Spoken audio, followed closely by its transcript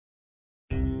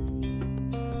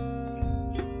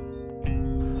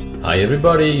Hi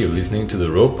everybody, you're listening to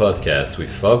the Rope Podcast with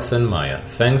Fox and Maya.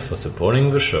 Thanks for supporting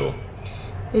the show.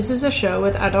 This is a show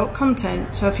with adult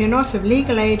content, so if you're not of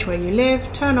legal age where you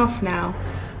live, turn off now.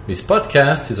 This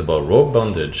podcast is about rope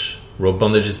bondage. Rope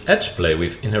bondage is edge play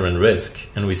with inherent risk,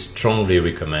 and we strongly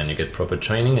recommend you get proper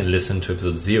training and listen to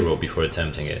episode 0 before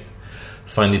attempting it.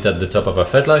 Find it at the top of our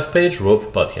FetLife page,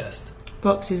 Rope Podcast.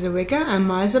 Fox is a rigger and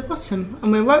Maya's a bottom,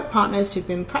 and we're rope partners who've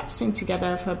been practicing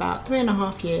together for about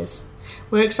 3.5 years.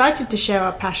 We're excited to share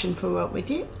our passion for rope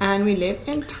with you, and we live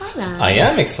in Thailand. I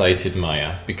am excited,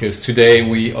 Maya, because today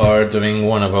we are doing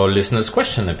one of our listeners'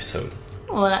 question episode.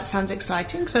 Oh, that sounds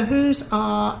exciting. So who's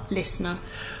our listener?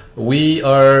 We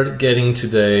are getting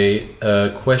today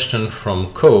a question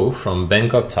from Ko from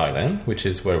Bangkok, Thailand, which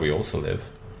is where we also live.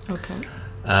 Okay.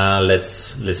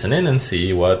 Let's listen in and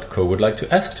see what Ko would like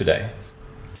to ask today.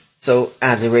 So,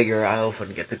 as a rigger, I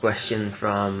often get the question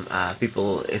from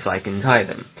people if I can tie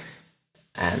them.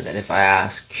 And then if I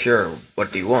ask, sure,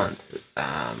 what do you want?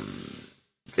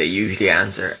 They usually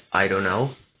answer, I don't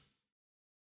know.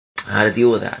 How to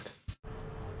deal with that?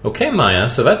 Okay, Maya,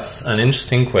 so that's an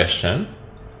interesting question.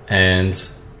 And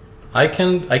I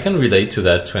can relate to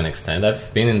that to an extent.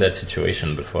 I've been in that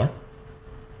situation before.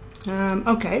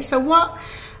 Okay, so what...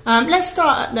 let's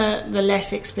start at the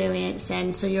less experienced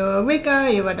then. So you're a rigger,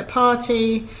 you're at a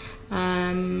party,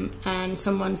 and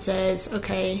someone says,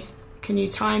 okay, can you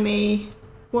tie me?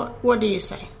 What do you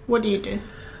say? What do you do?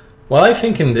 Well, I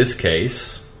think in this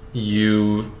case,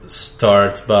 you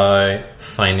start by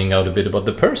finding out a bit about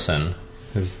the person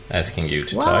who's asking you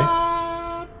to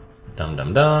tie. Dum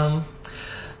dum dum.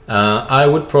 I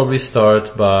would probably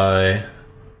start by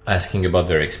asking about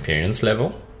their experience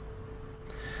level.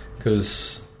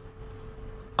 Because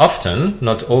often,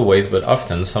 not always, but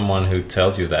often, someone who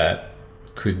tells you that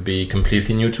could be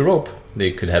completely new to rope.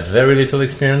 They could have very little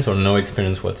experience or no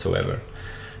experience whatsoever.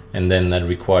 And then that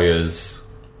requires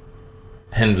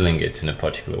handling it in a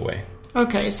particular way.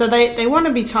 Okay, so they want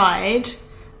to be tied,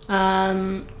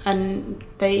 and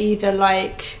they either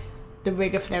like the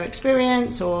rigger for their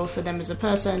experience or for them as a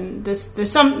person.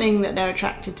 There's something that they're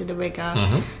attracted to the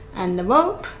rigger and the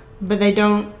rope, but they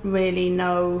don't really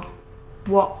know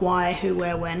what, why, who,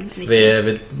 where, when.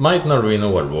 They might not really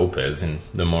know what rope is in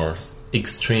the more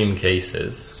extreme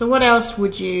cases. So what else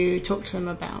would you talk to them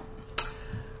about?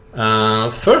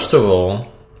 First of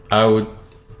all, I would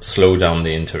slow down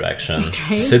the interaction.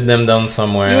 Okay. Sit them down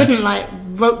somewhere. You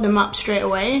wouldn't rope them up straight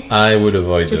away? I would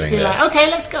avoid just doing that. Just be like,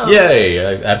 okay, let's go. Yay,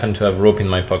 I happen to have rope in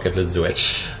my pocket, let's do it.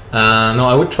 No,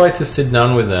 I would try to sit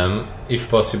down with them, if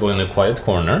possible, in a quiet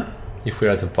corner, if we're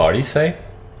at a party, say,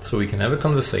 so we can have a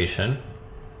conversation,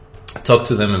 talk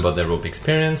to them about their rope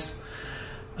experience.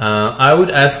 I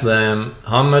would ask them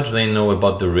how much they know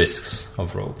about the risks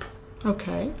of rope.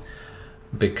 Okay.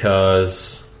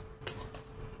 Because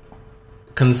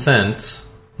consent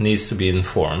needs to be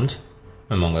informed,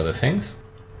 among other things.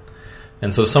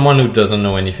 And so someone who doesn't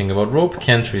know anything about rope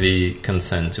can't really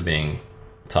consent to being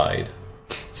tied.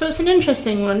 So it's an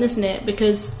interesting one, isn't it?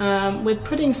 Because we're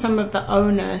putting some of the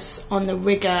onus on the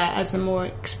rigger as the more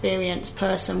experienced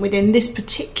person within this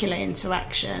particular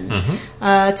interaction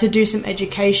to do some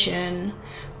education,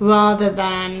 rather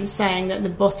than saying that the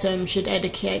bottom should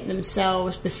educate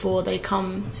themselves before they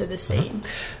come to the scene.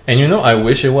 And I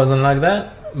wish it wasn't like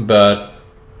that, but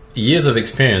years of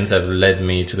experience have led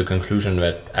me to the conclusion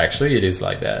that actually it is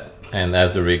like that. And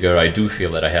as the rigger, I do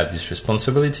feel that I have this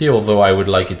responsibility, although I would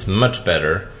like it much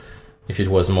better if it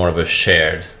was more of a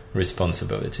shared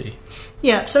responsibility.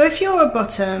 Yeah, so if you're a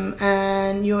bottom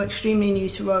and you're extremely new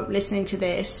to rope listening to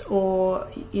this, or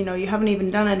you haven't even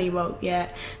done any rope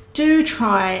yet, do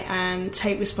try and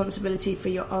take responsibility for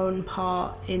your own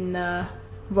part in the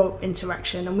rope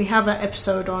interaction. And we have an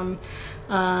episode on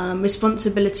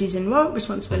responsibilities in rope,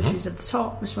 responsibilities of the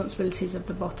top, responsibilities of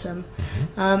the bottom.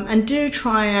 And do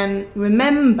try and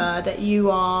remember that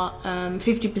you are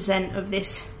 50% of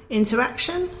this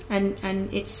interaction,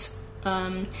 and it's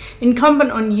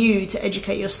incumbent on you to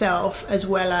educate yourself as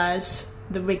well as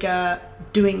the rigger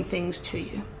doing things to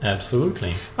you.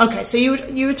 Absolutely. Okay, so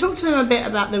you would talk to them a bit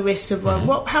about the risks of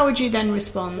rope. How would you then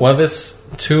respond? Well, there's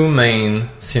two main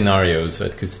scenarios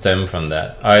that could stem from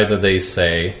that. Either they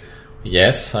say,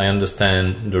 yes, I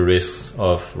understand the risks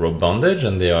of rope bondage,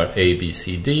 and they are A, B,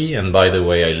 C, D. And by the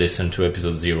way, I listened to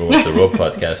episode 0 of the Rope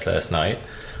Podcast last night,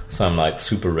 so I'm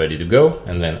super ready to go.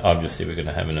 And then obviously we're going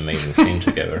to have an amazing scene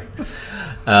together.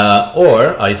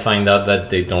 Or I find out that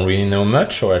they don't really know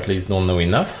much, or at least don't know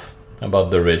enough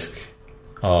about the risk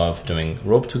of doing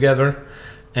rope together.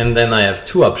 And then I have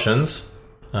two options,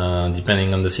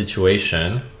 depending on the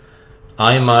situation.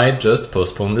 I might just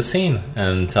postpone the scene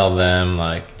and tell them,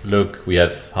 like, look, we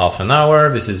have half an hour.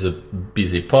 This is a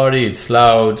busy party. It's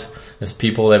loud. There's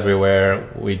people everywhere.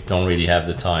 We don't really have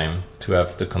the time to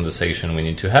have the conversation we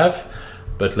need to have.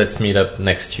 But let's meet up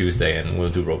next Tuesday and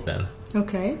we'll do rope then.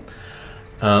 Okay.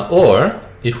 Or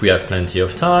if we have plenty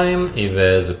of time, if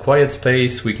there's a quiet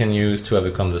space we can use to have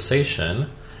a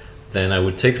conversation, then I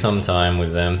would take some time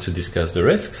with them to discuss the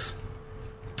risks,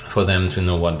 for them to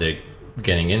know what they're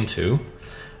getting into,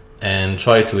 and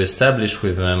try to establish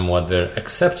with them what their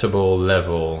acceptable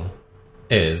level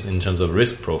is in terms of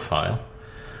risk profile.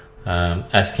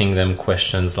 Asking them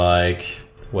questions like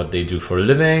what they do for a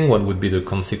living, what would be the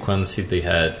consequence if they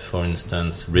had, for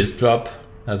instance, wrist drop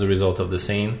as a result of the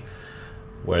scene,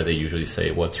 where they usually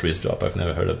say, what's wrist drop? I've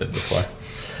never heard of it before.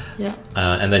 Yeah.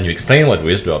 And then you explain what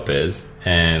wrist drop is,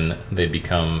 and they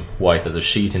become white as a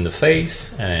sheet in the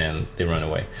face, and they run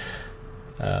away.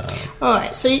 All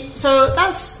right, so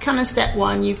that's kind of step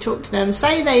one. You've talked to them.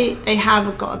 Say they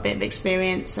have got a bit of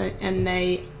experience and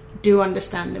they do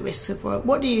understand the risks of rope.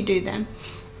 What do you do then?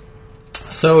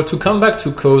 So to come back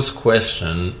to Ko's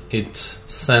question, it's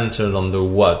centered on the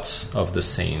what of the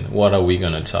scene. What are we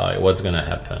going to tie? What's going to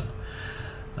happen?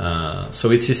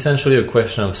 So it's essentially a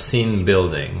question of scene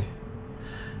building.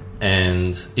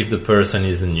 And if the person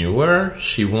is newer,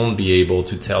 she won't be able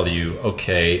to tell you,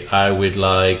 okay, I would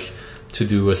like to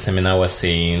do a Seminawa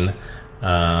scene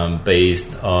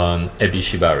based on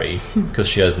Ebishibari, because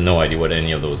she has no idea what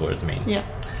any of those words mean. Yeah.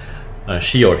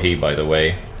 She or he, by the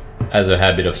way, as a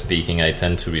habit of speaking, I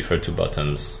tend to refer to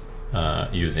bottoms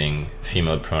using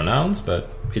female pronouns, but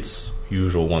it's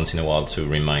usual once in a while to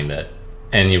remind that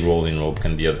any role in rope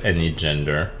can be of any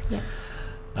gender. Yeah.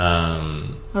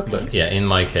 Okay. But yeah, in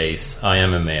my case, I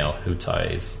am a male who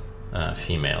ties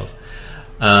females.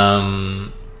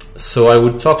 So I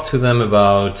would talk to them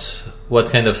about what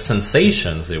kind of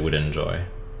sensations they would enjoy.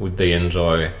 Would they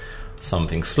enjoy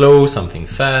something slow, something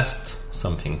fast,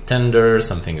 something tender,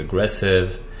 something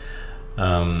aggressive?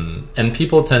 And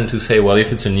people tend to say, well,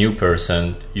 if it's a new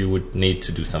person, you would need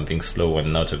to do something slow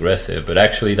and not aggressive. But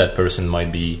actually that person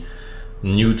might be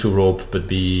new to rope, but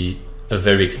be a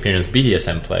very experienced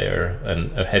BDSM player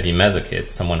and a heavy masochist,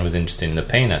 someone who's interested in the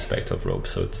pain aspect of rope.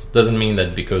 So it doesn't mean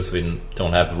that because we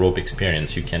don't have rope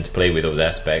experience, you can't play with those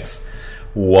aspects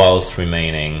whilst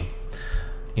remaining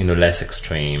in a less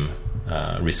extreme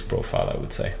risk profile, I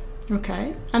would say.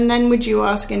 Okay. And then would you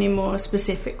ask any more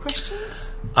specific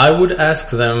questions? I would ask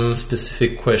them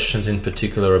specific questions, in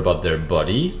particular about their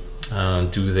body.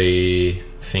 Do they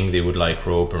think they would like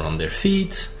rope around their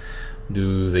feet?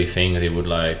 Do they think they would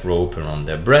like rope around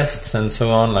their breasts and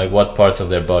so on? Like what parts of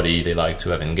their body they like to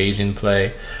have engaged in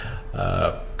play?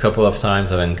 A couple of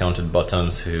times I've encountered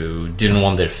bottoms who didn't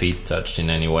want their feet touched in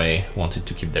any way, wanted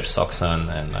to keep their socks on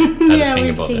and like, had a thing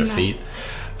about their feet.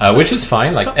 Which is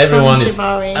fine. Like everyone is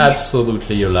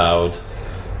absolutely allowed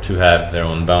to have their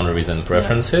own boundaries and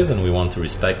preferences, and we want to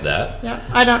respect that. Yeah,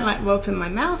 I don't like rope in my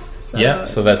mouth. So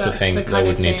that's a thing that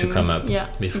would need to come up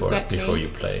before you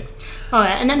play. All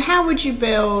right, and then how would you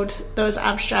build those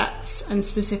abstracts and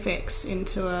specifics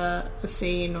into a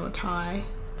scene or tie?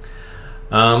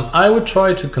 I would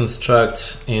try to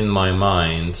construct in my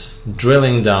mind,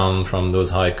 drilling down from those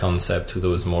high concept to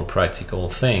those more practical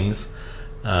things,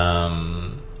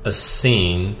 a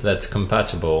scene that's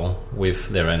compatible with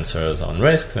their answers on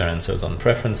risk, their answers on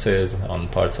preferences, on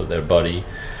parts of their body.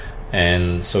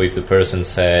 And so if the person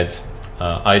said,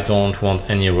 I don't want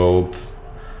any rope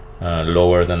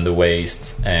lower than the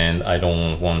waist, and I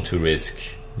don't want to risk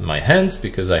my hands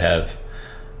because I have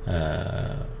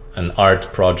an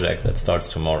art project that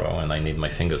starts tomorrow and I need my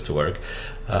fingers to work,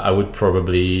 I would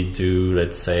probably do,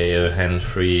 let's say, a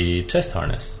hand-free chest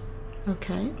harness.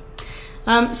 Okay.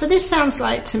 So this sounds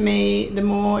like, to me, the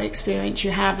more experience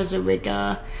you have as a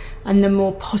rigger and the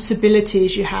more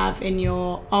possibilities you have in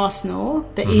your arsenal,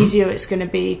 the easier it's going to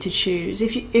be to choose.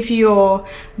 If your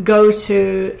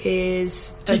go-to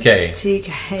is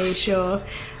TK, sure,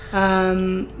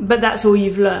 but that's all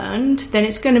you've learned, then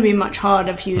it's going to be much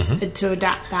harder for you to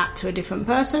adapt that to a different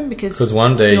person, because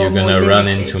one day you're going to run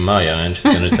into Maya and she's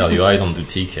going to tell you, I don't do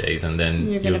TKs, and then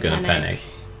you're going to panic.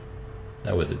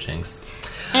 That was a jinx.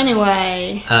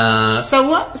 Anyway, so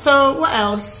what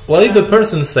else? Well, if the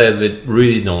person says they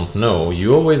really don't know,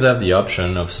 you always have the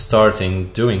option of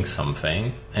starting doing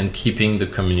something and keeping the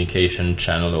communication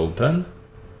channel open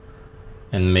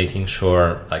and making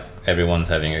sure like everyone's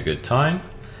having a good time.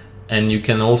 And you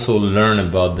can also learn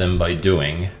about them by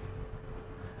doing.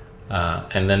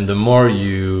 And then the more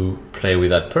you play with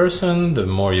that person, the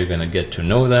more you're going to get to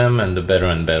know them, and the better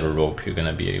and better rope you're going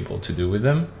to be able to do with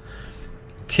them.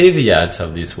 caveat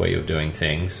of this way of doing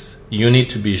things, you need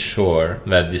to be sure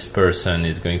that this person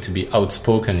is going to be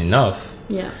outspoken enough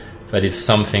that if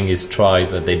something is tried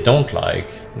that they don't like,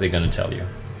 they're going to tell you.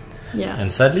 Yeah. And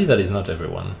sadly, that is not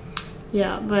everyone.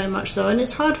 Yeah, very much so. And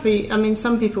it's hard for you. I mean,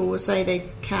 some people will say they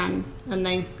can and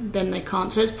then they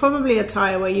can't. So it's probably a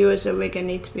tire where you as a rigger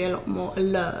need to be a lot more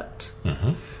alert,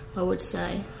 I would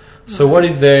say. So what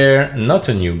if they're not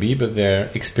a newbie, but they're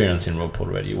experienced in rope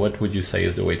already? What would you say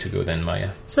is the way to go then,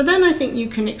 Maya? So then I think you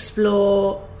can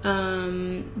explore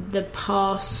the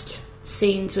past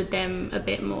scenes with them a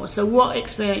bit more. So what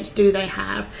experience do they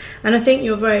have? And I think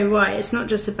you're very right. It's not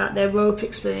just about their rope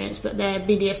experience, but their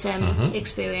BDSM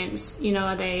experience. You know,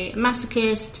 are they a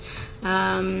masochist?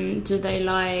 Do they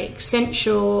like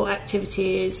sensual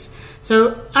activities?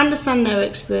 So understand their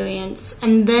experience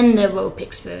and then their rope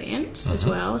experience as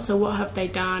well. So what have they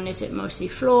done? Is it mostly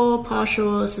floor,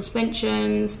 partial,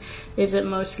 suspensions? Is it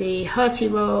mostly hurty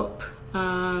rope?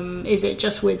 Is it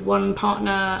just with one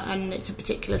partner and it's a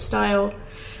particular style?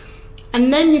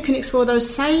 And then you can explore those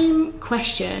same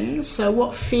questions. So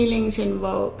what feelings in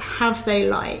rope have they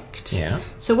liked? Yeah.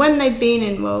 So when they've been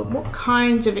in rope, what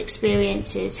kinds of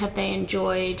experiences have they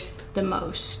enjoyed the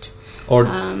most? Or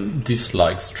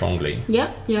disliked strongly?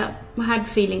 Yeah. Had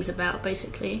feelings about,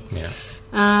 basically. Yeah.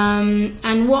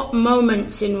 And what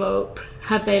moments in rope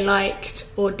have they liked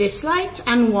or disliked,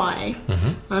 and why?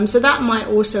 So that might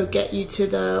also get you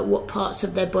to what parts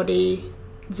of their body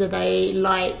do they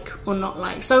like or not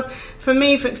like. So for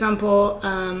me, for example,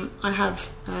 I have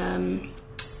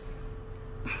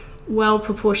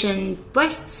well-proportioned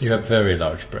breasts. You have very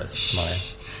large breasts, Maya.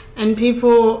 And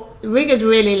riggers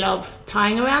really love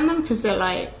tying around them because they're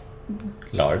like...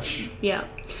 Large. Yeah.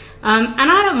 And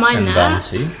I don't mind and that.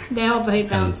 Bouncy. They are very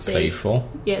bouncy. And playful.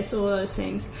 Yes, all those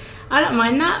things. I don't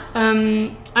mind that.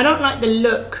 I don't like the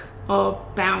look of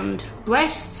bound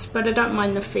breasts, but I don't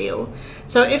mind the feel.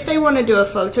 So if they want to do a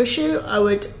photo shoot, I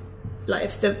would, like,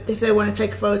 if they want to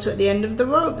take a photo at the end of the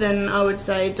rope, then I would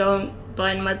say don't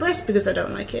bind my breast because I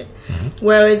don't like it.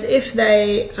 Whereas if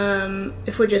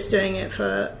we're just doing it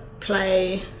for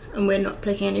play and we're not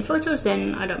taking any photos,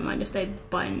 then I don't mind if they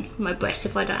bind my breast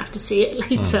if I don't have to see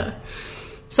it later.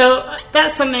 So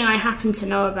that's something I happen to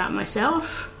know about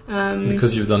myself.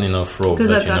 Because you've done enough rope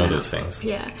that you know those things.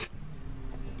 Yeah.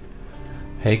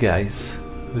 Hey guys,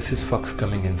 this is Fox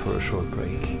coming in for a short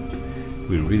break.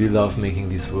 We really love making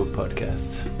these rope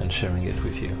podcasts and sharing it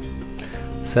with you.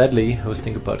 Sadly,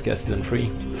 hosting a podcast isn't free,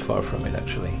 far from it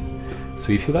actually.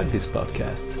 So if you like this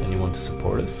podcast and you want to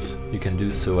support us, you can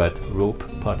do so at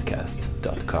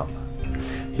ropepodcast.com.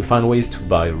 You'll find ways to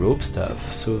buy rope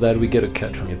stuff so that we get a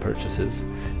cut from your purchases,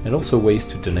 and also ways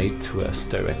to donate to us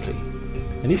directly.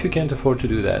 And if you can't afford to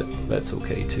do that, that's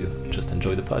okay too. Just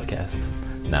enjoy the podcast.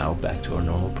 Now back to our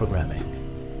normal programming.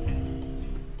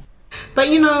 But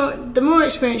you know, the more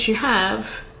experience you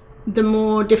have, the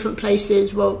more different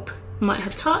places rope might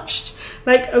have touched.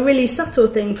 Like a really subtle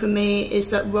thing for me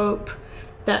is that rope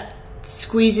that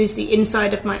squeezes the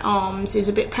inside of my arms is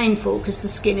a bit painful because the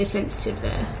skin is sensitive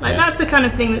there. Like that's the kind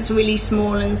of thing that's really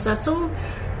small and subtle,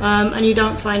 and you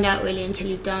don't find out really until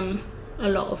you've done a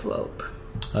lot of rope.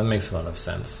 That makes a lot of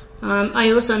sense.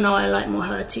 I also know I like more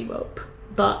hurty rope,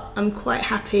 but I'm quite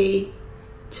happy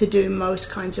to do most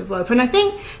kinds of rope. And I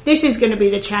think this is going to be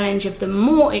the challenge of the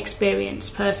more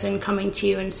experienced person coming to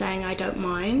you and saying, I don't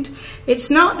mind. It's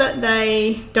not that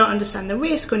they don't understand the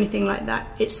risk or anything like that.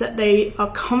 It's that they are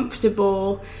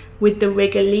comfortable with the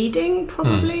rigger leading,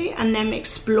 probably, and them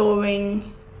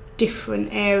exploring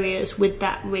different areas with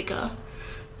that rigger.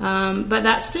 But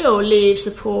that still leaves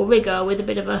the poor rigger with a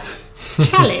bit of a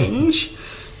challenge.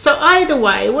 So either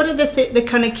way, what are the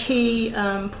kind of key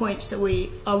points that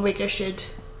our rigger should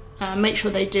make sure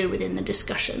they do within the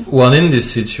discussion? Well, in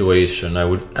this situation, I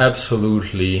would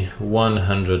absolutely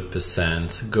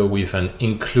 100% go with an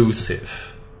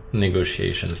inclusive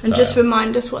negotiation style. And just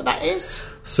remind us what that is.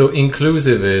 So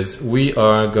inclusive is we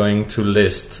are going to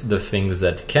list the things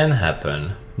that can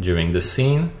happen during the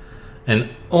scene, and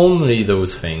only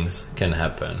those things can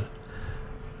happen.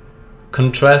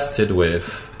 Contrasted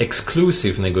with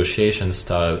exclusive negotiation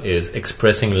style is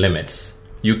expressing limits.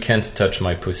 You can't touch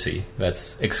my pussy.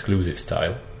 That's exclusive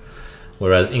style.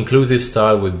 Whereas inclusive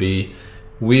style would be,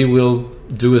 we will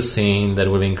do a scene that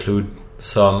will include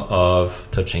some of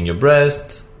touching your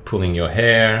breasts, pulling your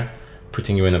hair,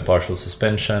 putting you in a partial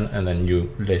suspension, and then you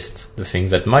list the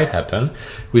things that might happen,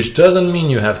 which doesn't mean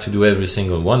you have to do every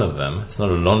single one of them. It's not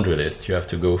a laundry list you have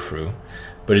to go through,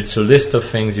 but it's a list of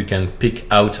things you can pick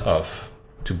out of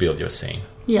to build your scene.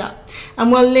 Yeah,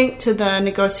 and we'll link to the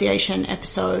negotiation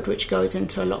episode, which goes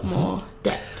into a lot more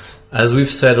depth. As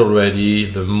we've said already,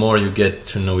 the more you get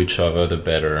to know each other, the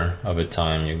better of a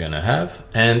time you're going to have.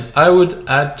 And I would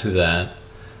add to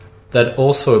that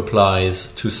also applies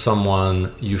to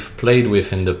someone you've played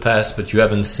with in the past, but you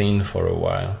haven't seen for a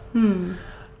while.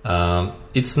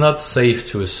 It's not safe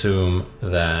to assume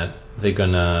that they're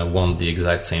going to want the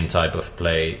exact same type of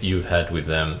play you've had with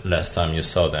them last time you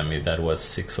saw them, if that was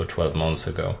 6 or 12 months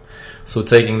ago. So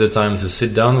taking the time to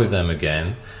sit down with them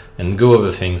again and go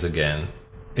over things again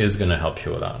is going to help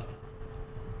you a lot.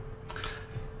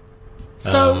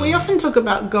 So we often talk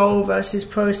about goal versus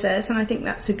process, and I think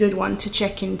that's a good one to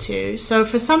check into. So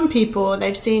for some people,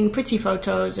 they've seen pretty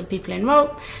photos of people in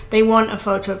rope. They want a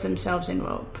photo of themselves in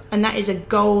rope, and that is a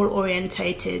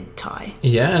goal-orientated tie.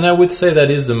 Yeah, and I would say that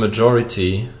is the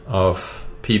majority of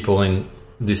people in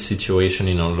this situation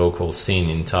in our local scene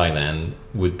in Thailand,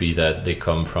 would be that they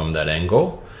come from that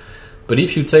angle. But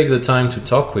if you take the time to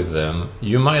talk with them,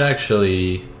 you might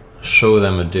actually show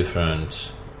them a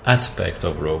different aspect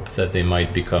of rope that they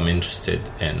might become interested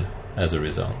in as a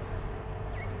result.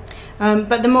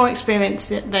 But the more experienced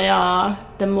they are,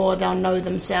 the more they'll know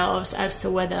themselves as to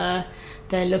whether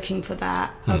they're looking for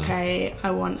that. Okay,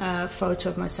 I want a photo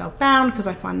of myself bound because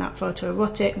I find that photo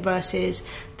erotic, versus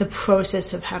the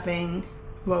process of having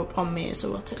rope on me is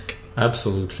erotic.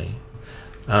 Absolutely.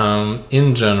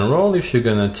 In general, if you're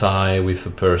going to tie with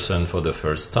a person for the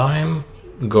first time,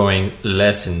 going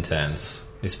less intense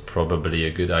is probably a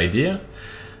good idea.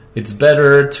 It's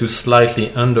better to slightly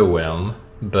underwhelm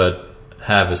but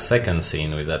have a second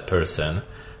scene with that person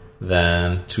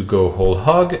than to go whole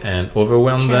hog and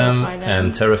overwhelm them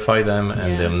and terrify them,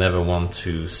 and they'll never want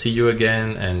to see you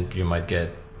again, and you might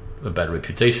get a bad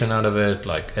reputation out of it.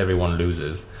 Like, everyone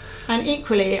loses. And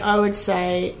equally, I would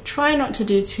say try not to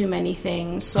do too many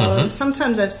things. So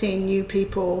sometimes I've seen new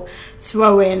people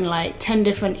throw in like 10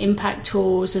 different impact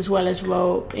tools as well as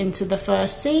rope into the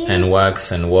first scene. And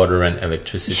wax and water and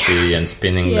electricity and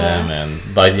spinning them. And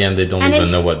by the end, they don't even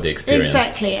know what they experienced.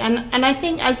 Exactly. And I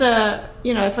think as a,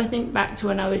 you know, if I think back to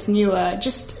when I was newer,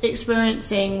 just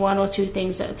experiencing one or two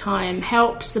things at a time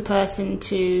helps the person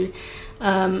to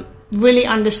really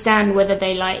understand whether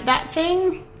they like that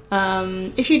thing.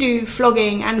 If you do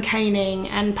flogging and caning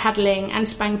and paddling and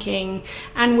spanking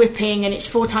and whipping, and it's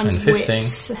 4 times and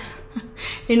whips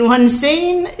in one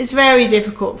scene, it's very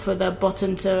difficult for the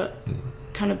bottom to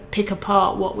kind of pick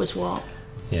apart what was what.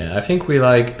 Yeah, I think we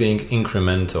like being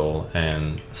incremental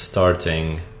and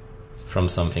starting from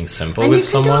something simple and with you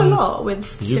can someone. do a lot with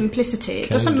simplicity. It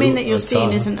doesn't mean that your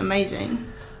scene isn't amazing.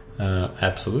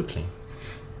 Absolutely.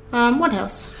 What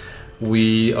else?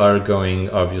 We are going,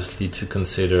 obviously, to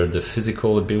consider the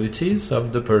physical abilities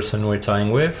of the person we're tying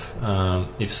with.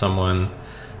 If someone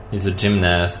is a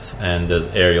gymnast and does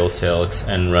aerial silks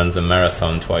and runs a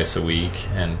marathon twice a week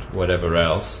and whatever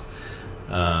else,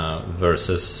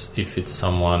 versus if it's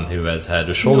someone who has had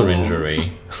a shoulder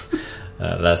injury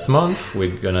last month,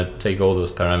 we're going to take all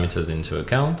those parameters into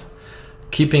account,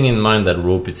 keeping in mind that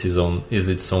rope is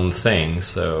its own thing,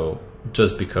 so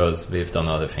just because they've done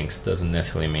other things doesn't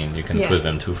necessarily mean you can push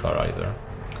them too far either.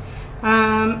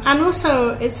 And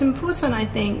also, it's important, I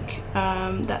think,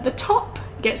 that the top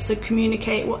gets to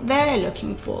communicate what they're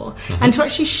looking for and to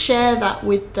actually share that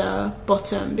with the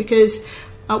bottom, because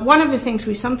one of the things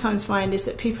we sometimes find is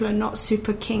that people are not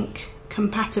super kink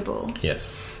compatible.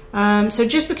 Yes. So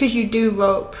just because you do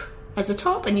rope as a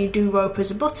top and you do rope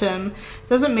as a bottom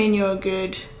doesn't mean you're a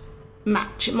good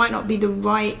match. It might not be the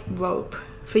right rope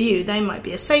for you. They might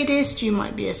be a sadist, you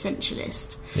might be a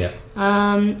sensualist. Yeah.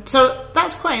 So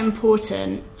that's quite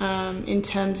important in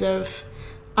terms of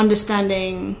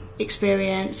understanding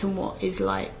experience and what is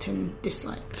liked and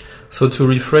disliked. So to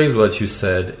rephrase what you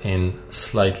said in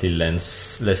slightly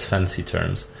less fancy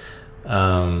terms,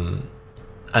 an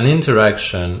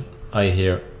interaction I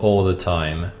hear all the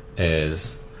time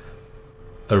is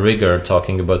a rigger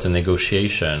talking about a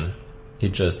negotiation he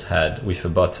just had with a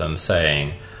bottom,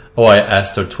 saying, "Oh, I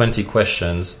asked her 20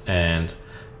 questions and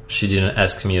she didn't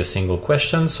ask me a single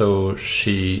question, so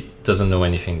she doesn't know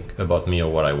anything about me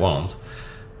or what I want."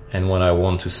 And what I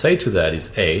want to say to that is,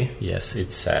 A, yes,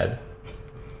 it's sad.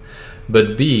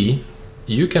 But B,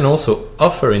 you can also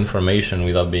offer information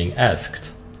without being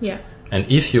asked. Yeah. And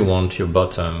if you want your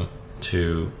bottom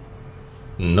to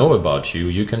know about you,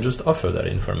 you can just offer that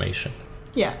information.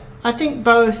 Yeah. I think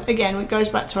both, again, it goes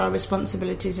back to our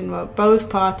responsibilities in rope. Both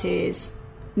parties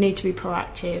need to be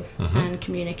proactive and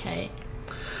communicate.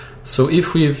 So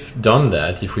if we've done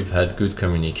that, if we've had good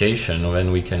communication,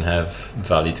 then we can have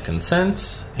valid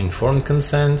consent, informed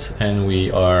consent, and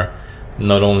we are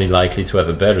not only likely to have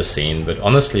a better scene, but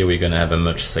honestly, we're going to have a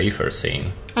much safer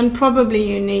scene. And probably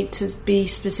you need to be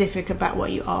specific about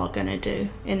what you are going to do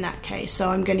in that case. So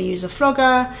I'm going to use a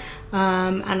flogger,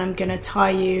 and I'm going to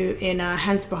tie you in a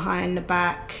hands behind the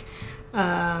back,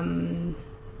 I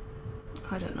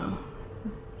don't know,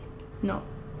 not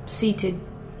seated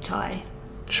tie.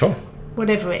 Sure.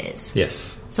 Whatever it is.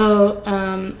 Yes. So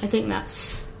I think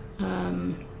that's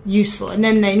useful. And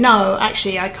then they know,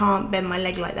 actually, I can't bend my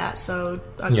leg like that, so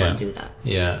I can't do that.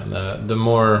 Yeah, the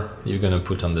more you're going to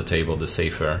put on the table, the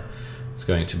safer it's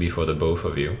going to be for the both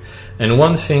of you. And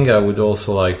one thing I would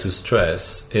also like to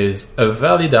stress is a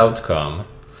valid outcome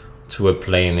to a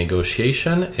play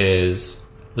negotiation is,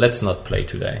 let's not play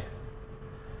today.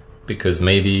 Because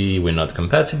maybe we're not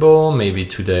compatible, maybe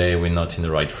today we're not in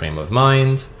the right frame of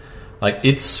mind. Like,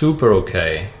 it's super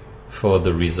okay for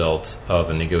the result of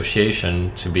a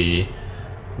negotiation to be,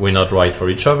 we're not right for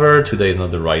each other, today is not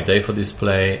the right day for this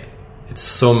play. It's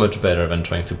so much better than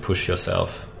trying to push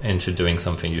yourself into doing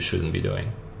something you shouldn't be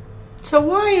doing. So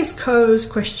why is Ko's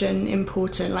question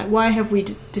important? Like, why have we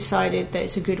decided that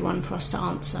it's a good one for us to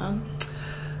answer?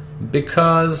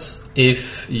 Because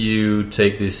if you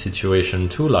take this situation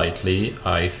too lightly,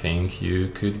 I think you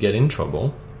could get in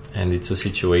trouble. And it's a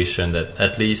situation that,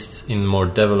 at least in more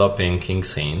developing kink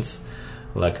scenes,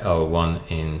 like our one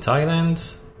in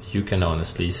Thailand, you can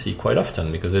honestly see quite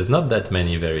often, because there's not that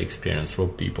many very experienced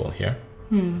rope people here.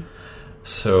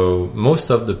 So most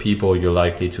of the people you're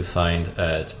likely to find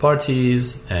at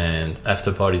parties and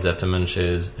after parties, after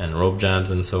munches and rope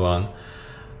jams and so on,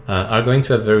 are going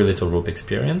to have very little rope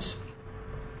experience.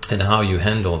 And how you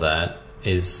handle that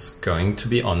is going to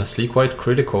be honestly quite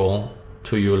critical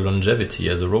to your longevity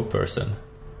as a rope person.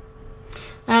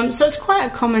 So it's quite a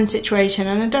common situation,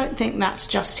 and I don't think that's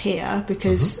just here,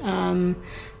 because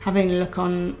having a look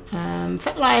on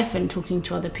FetLife and talking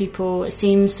to other people, it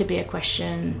seems to be a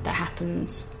question that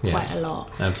happens quite a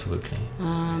lot. Absolutely.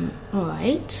 All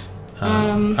right.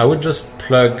 I would just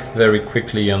plug very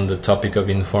quickly on the topic of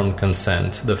informed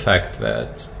consent the fact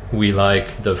that we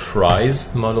like the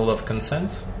FRIES model of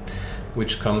consent,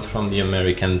 which comes from the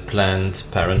American Planned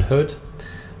Parenthood.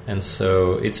 And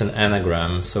so it's an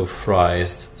anagram. So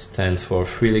FRIES stands for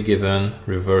freely given,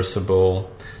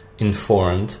 reversible,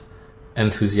 informed,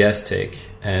 enthusiastic,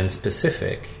 and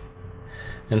specific.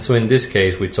 And so in this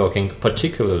case, we're talking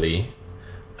particularly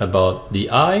about the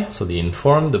I, so the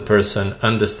informed, the person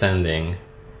understanding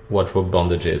what rope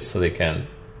bondage is so they can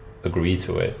agree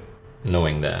to it,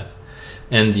 knowing that.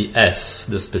 And the S,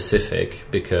 the specific,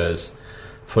 because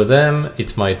for them,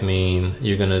 it might mean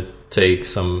you're going to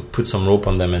put some rope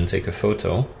on them and take a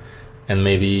photo. And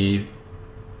maybe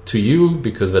to you,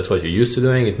 because that's what you're used to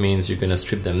doing, it means you're going to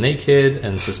strip them naked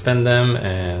and suspend them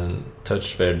and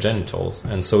touch their genitals.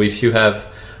 And so if you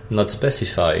have not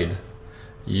specified,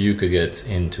 you could get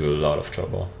into a lot of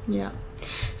trouble. Yeah.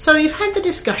 So you've had the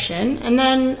discussion, and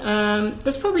then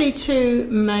there's probably two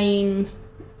main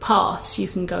paths you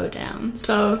can go down.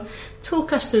 So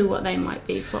talk us through what they might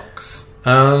be, Fox.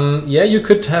 You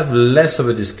could have less of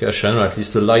a discussion, or at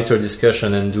least a lighter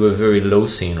discussion, and do a very low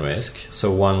scene risk.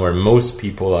 So one where most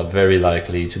people are very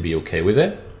likely to be okay with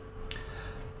it.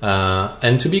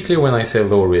 And to be clear, when I say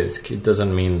low risk, it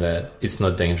doesn't mean that it's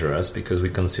not dangerous, because we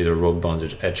consider rope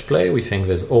bondage edge play. We think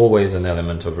there's always an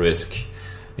element of risk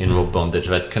in rope bondage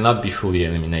that cannot be fully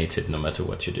eliminated no matter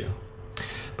what you do.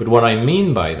 But what I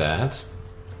mean by that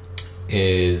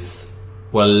is,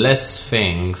 well, less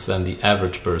things than the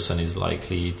average person is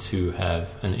likely to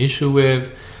have an issue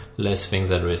with, less things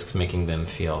that risk making them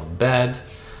feel bad.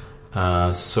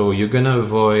 So you're going to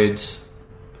avoid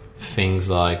things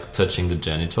like touching the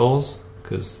genitals,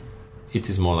 because it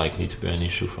is more likely to be an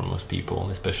issue for most people,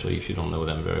 especially if you don't know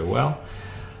them very well.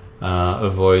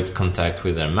 Avoid contact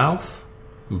with their mouth,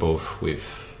 both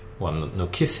with, no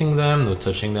kissing them, no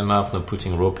touching their mouth, no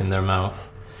putting rope in their mouth.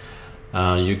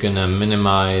 You're gonna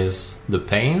minimize the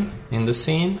pain in the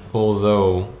scene,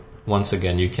 although once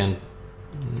again you can't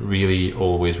really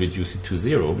always reduce it to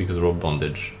zero, because rope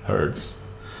bondage hurts.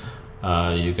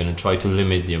 You're gonna try to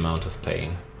limit the amount of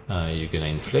pain you're gonna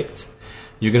inflict.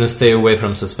 You're gonna stay away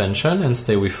from suspension and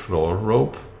stay with floor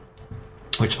rope,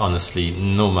 which honestly,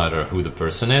 no matter who the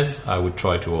person is, I would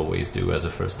try to always do as a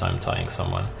first time tying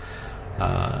someone.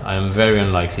 I am very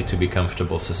unlikely to be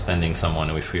comfortable suspending someone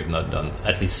if we've not done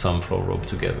at least some floor rope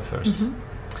together first.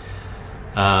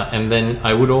 And then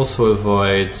I would also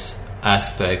avoid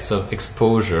aspects of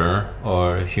exposure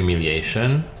or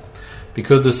humiliation,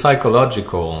 because the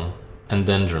psychological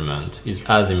endangerment is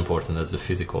as important as the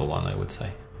physical one, I would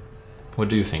say. What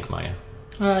do you think, Maya?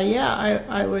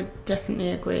 I would definitely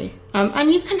agree.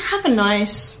 And you can have a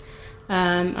nice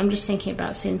I'm just thinking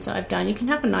about scenes that I've done. You can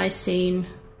have a nice scene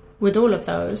with all of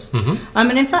those. Mm-hmm.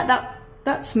 And in fact,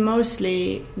 that's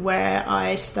mostly where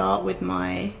I start with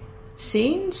my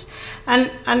scenes.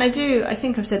 And I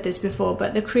think I've said this before,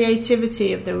 but the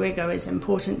creativity of the rigger is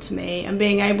important to me, and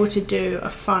being able to do a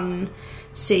fun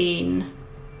scene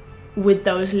with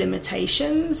those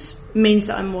limitations means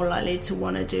that I'm more likely to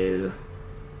want to do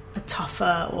a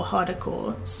tougher or harder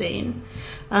core scene.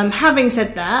 Having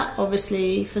said that,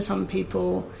 obviously for some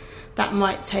people that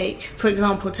might take, for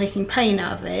example, taking pain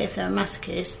out of it, if they're a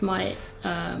masochist, might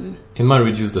it might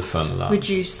reduce the fun a lot.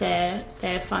 Reduce their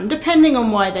fun, depending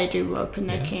on why they do rope and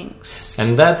their kinks.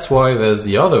 And that's why there's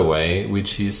the other way,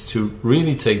 which is to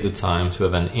really take the time to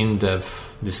have an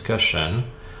in-depth discussion,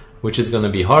 which is going to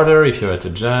be harder if you're at a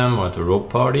jam or at a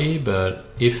rope party. But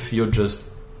if you're just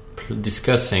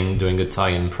discussing doing a tie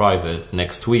in private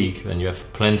next week, then you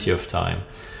have plenty of time.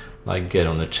 Like, get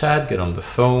on the chat, get on the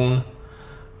phone,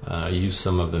 use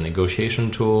some of the negotiation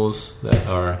tools that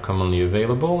are commonly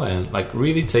available, and like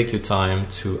really take your time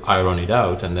to iron it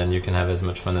out, and then you can have as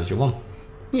much fun as you want.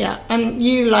 Yeah, and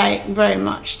you like very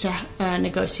much to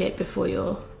negotiate before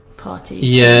your party.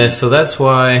 Yeah, so that's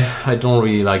why I don't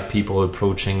really like people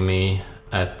approaching me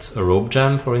at a rope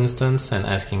jam, for instance, and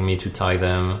asking me to tie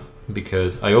them,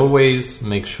 because I always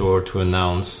make sure to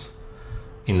announce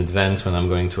in advance when I'm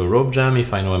going to a rope jam.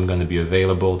 If I know I'm going to be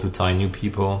available to tie new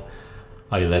people,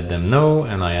 I let them know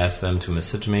and I ask them to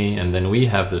message me, and then we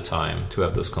have the time to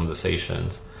have those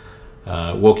conversations.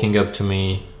 Walking up to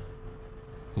me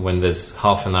when there's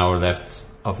half an hour left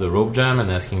of the rope jam and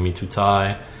asking me to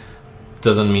tie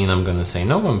doesn't mean I'm going to say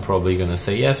no. I'm probably going to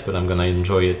say yes, but I'm going to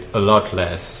enjoy it a lot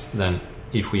less than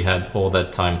if we had all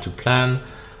that time to plan.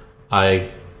 I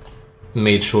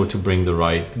made sure to bring the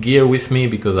right gear with me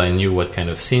because I knew what kind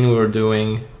of scene we were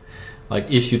doing. Like,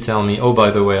 if you tell me, oh,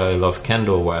 by the way, I love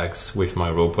candle wax with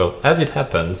my rope. Well, as it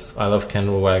happens, I love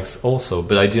candle wax also,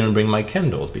 but I didn't bring my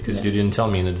candles because you didn't tell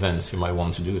me in advance you might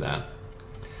want to do that.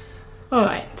 All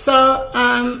right. So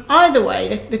either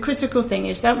way, the critical thing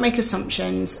is don't make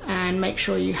assumptions and make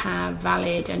sure you have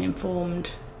valid and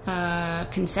informed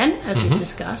consent, as we've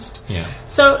discussed. Yeah.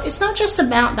 So it's not just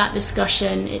about that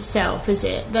discussion itself, is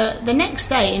it? The next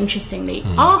day, interestingly,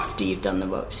 after you've done the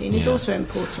rope scene, is also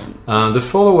important. The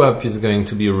follow-up is going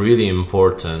to be really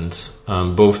important,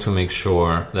 both to make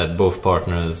sure that both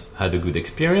partners had a good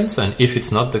experience, and if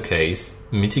it's not the case,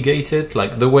 mitigate it.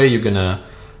 Like, the way you're gonna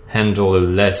handle a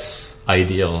less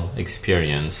ideal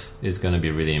experience is going to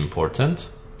be really important.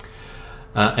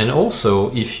 And also,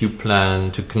 if you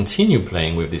plan to continue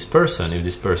playing with this person, if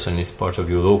this person is part of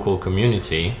your local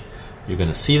community, you're going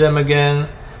to see them again.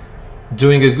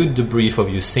 Doing a good debrief of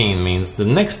your scene means the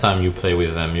next time you play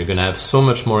with them, you're going to have so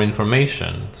much more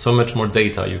information, so much more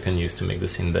data you can use to make the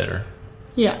scene better.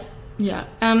 Yeah.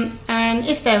 And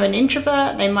if they're an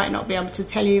introvert, they might not be able to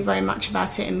tell you very much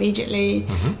about it immediately.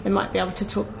 They might be able to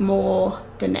talk more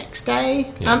the next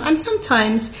day. And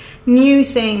sometimes new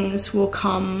things will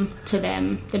come to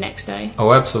them the next day.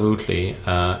 Oh, absolutely.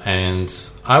 And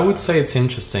I would say it's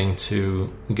interesting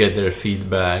to get their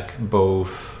feedback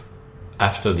both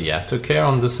after the aftercare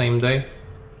on the same day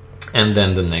and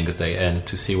then the next day, and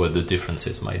to see what the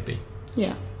differences might be.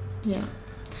 Yeah.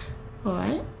 All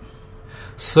right.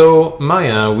 So,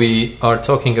 Maya, we are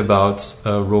talking about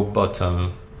a rope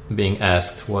bottom being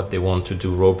asked what they want to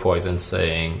do rope-wise and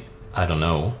saying, I don't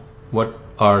know. What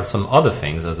are some other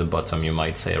things as a bottom you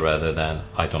might say rather than,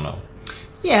 I don't know?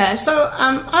 Yeah, so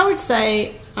I would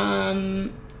say,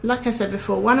 like I said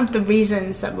before, one of the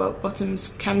reasons that rope bottoms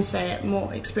can say it,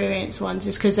 more experienced ones,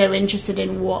 is because they're interested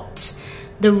in what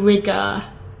the rigger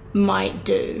might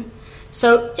do.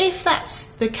 So if that's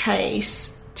the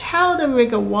case, tell the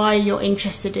rigger why you're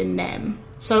interested in them.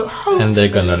 So hopefully, and they're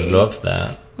gonna love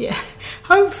that. Yeah.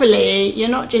 Hopefully you're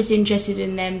not just interested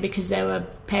in them because they're a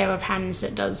pair of hands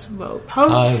that does rope.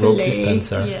 Hopefully, rope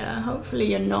dispenser. Yeah,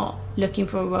 hopefully you're not looking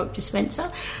for a rope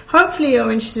dispenser. Hopefully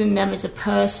you're interested in them as a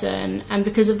person, and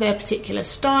because of their particular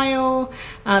style,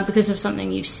 because of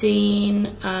something you've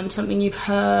seen, something you've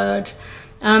heard.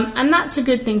 And that's a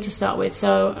good thing to start with.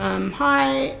 So,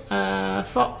 hi,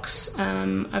 Fox.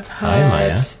 I've heard. Hi,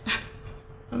 Maya.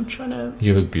 I'm trying to.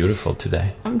 You look beautiful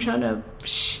today. I'm trying to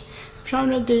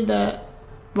do the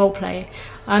role play.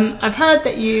 I've heard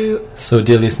that you. So,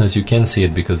 dear listeners, you can see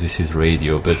it because this is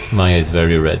radio, but Maya is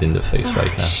very red in the face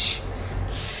right now.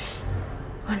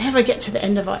 We'll never get to the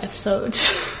end of our episodes.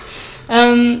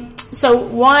 So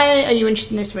why are you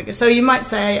interested in this rigger? So you might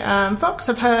say, Fox,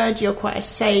 I've heard you're quite a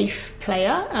safe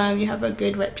player. You have a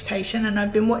good reputation, and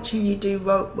I've been watching you do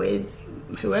rope with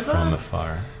whoever. From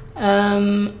afar.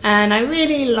 And I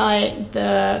really like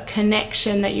the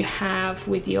connection that you have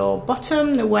with your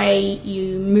bottom, the way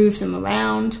you move them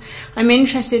around. I'm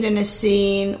interested in a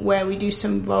scene where we do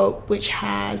some rope which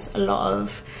has a lot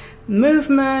of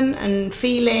movement and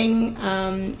feeling.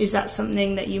 Is that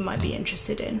something that you might be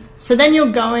interested in? So then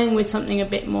you're going with something a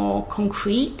bit more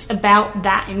concrete about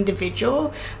that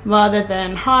individual rather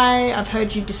than, hi, I've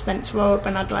heard you dispense rope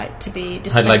and I'd like to be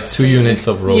dispensed. I'd like 2 units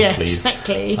of rope, yeah, please.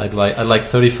 Exactly. I'd like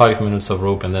 35 minutes of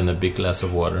rope and then a big glass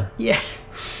of water. Yeah.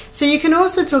 So you can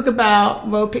also talk about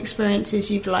rope experiences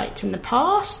you've liked in the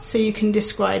past. So you can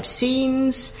describe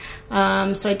scenes.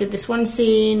 So I did this one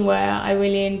scene where I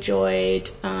really enjoyed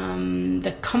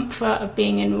the comfort of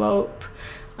being in rope.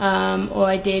 Or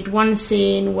I did one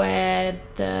scene where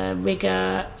the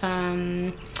rigger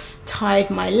tied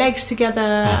my legs together,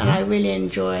 and I really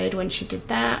enjoyed when she did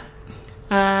that.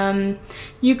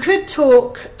 You could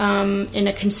talk in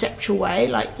a conceptual way,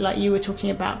 like you were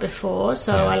talking about before.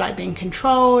 So I like being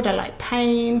controlled. I like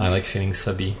pain. I like feeling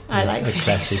subby. I like feeling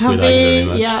classic subby. we like very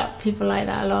much. Yeah, people like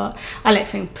that a lot. I like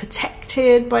feeling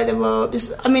protected by the rope.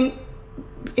 I mean,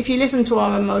 if you listen to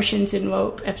our emotions in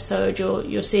rope episode,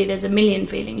 you'll see there's a million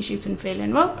feelings you can feel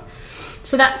in rope.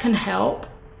 So that can help.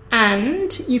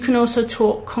 And you can also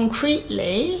talk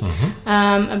concretely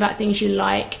about things you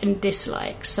like and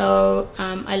dislike. So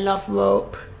I love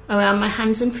rope around my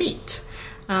hands and feet.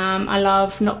 I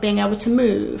love not being able to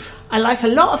move. I like a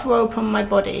lot of rope on my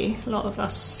body. A lot of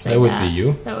us say that. That would be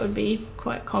you. That would be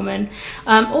quite common.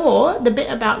 Or the bit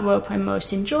about rope I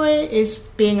most enjoy is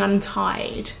being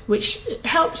untied, which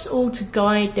helps all to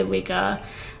guide the rigger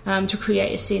to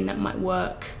create a scene that might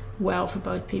work well for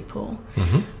both people.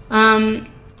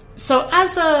 So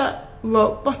as a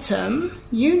rope bottom,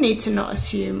 you need to not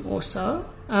assume also.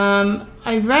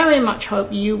 I very much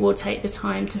hope you will take the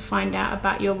time to find out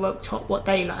about your rope top, what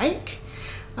they like.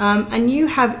 And you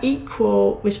have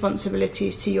equal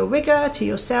responsibilities to your rigger, to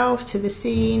yourself, to the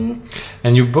scene.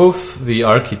 And you're both the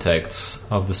architects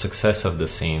of the success of the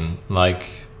scene, like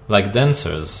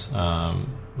dancers.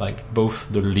 Like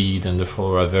both the lead and the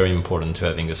follower are very important to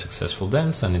having a successful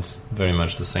dance, and it's very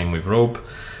much the same with rope.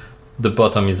 The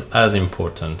bottom is as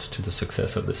important to the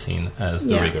success of the scene as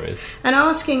the rigger is. And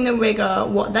asking the rigger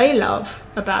what they love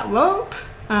about rope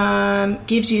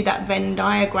gives you that Venn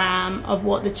diagram of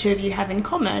what the two of you have in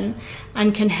common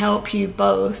and can help you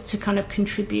both to kind of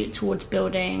contribute towards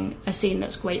building a scene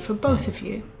that's great for both of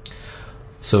you.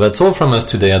 So that's all from us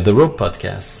today at the Rope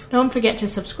Podcast. Don't forget to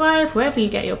subscribe wherever you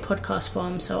get your podcast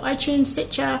from, so iTunes,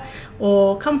 Stitcher,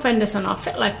 or come find us on our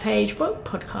FitLife page, Rope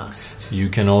Podcast. You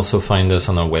can also find us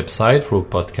on our website,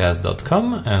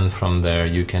 ropepodcast.com, and from there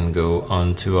you can go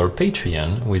on to our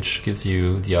Patreon, which gives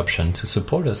you the option to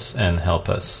support us and help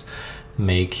us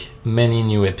make many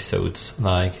new episodes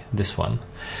like this one.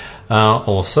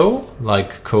 Also,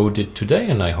 like Co did today,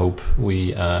 and I hope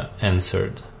we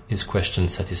answered his question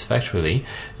satisfactorily,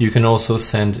 you can also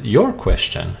send your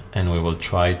question and we will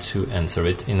try to answer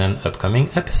it in an upcoming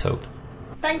episode.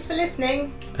 Thanks for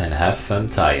listening. And have fun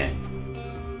tying.